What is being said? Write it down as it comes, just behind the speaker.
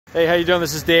Hey, how you doing?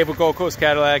 This is Dave with Gold Coast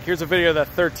Cadillac. Here's a video of the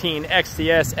 13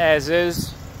 XTS as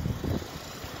is.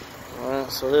 Alright,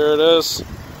 so here it is.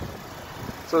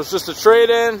 So it's just a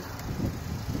trade-in.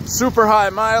 Super high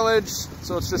mileage.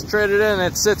 So it's just traded in.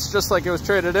 It sits just like it was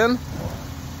traded in.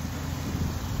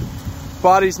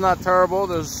 Body's not terrible.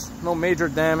 There's no major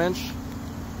damage.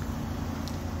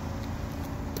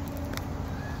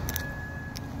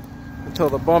 Until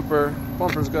the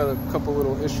bumper's got a couple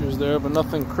little issues there, but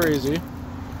nothing crazy.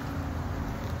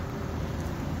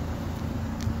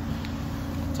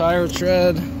 Tire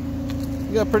tread.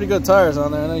 You got pretty good tires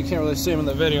on there. I know you can't really see them in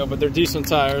the video, but they're decent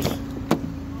tires.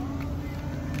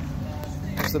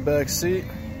 That's the back seat.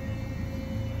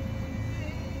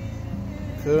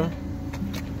 Okay.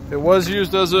 It was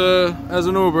used as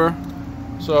an Uber,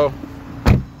 so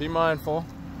be mindful.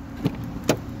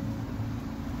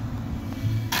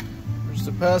 There's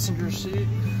the passenger seat.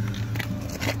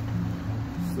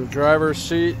 The driver's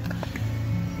seat.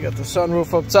 You got the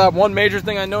sunroof up top. One major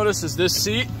thing I noticed is this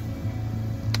seat.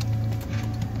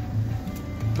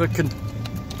 The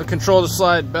control to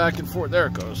slide back and forth. There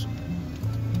it goes.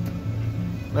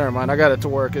 Never mind, I got it to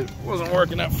work. It wasn't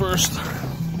working at first.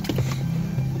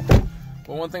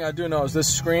 But one thing I do know is this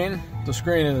screen, the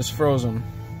screen is frozen.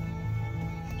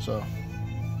 So,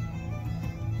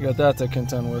 you got that to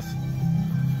contend with.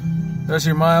 There's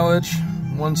your mileage,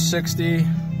 160,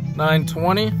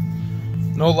 920.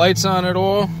 No lights on at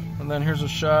all. And then here's a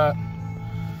shot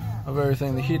of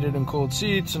everything, the heated and cooled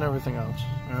seats and everything else.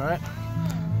 All right.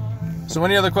 So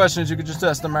any other questions, you could just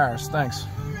ask the Maris. Thanks.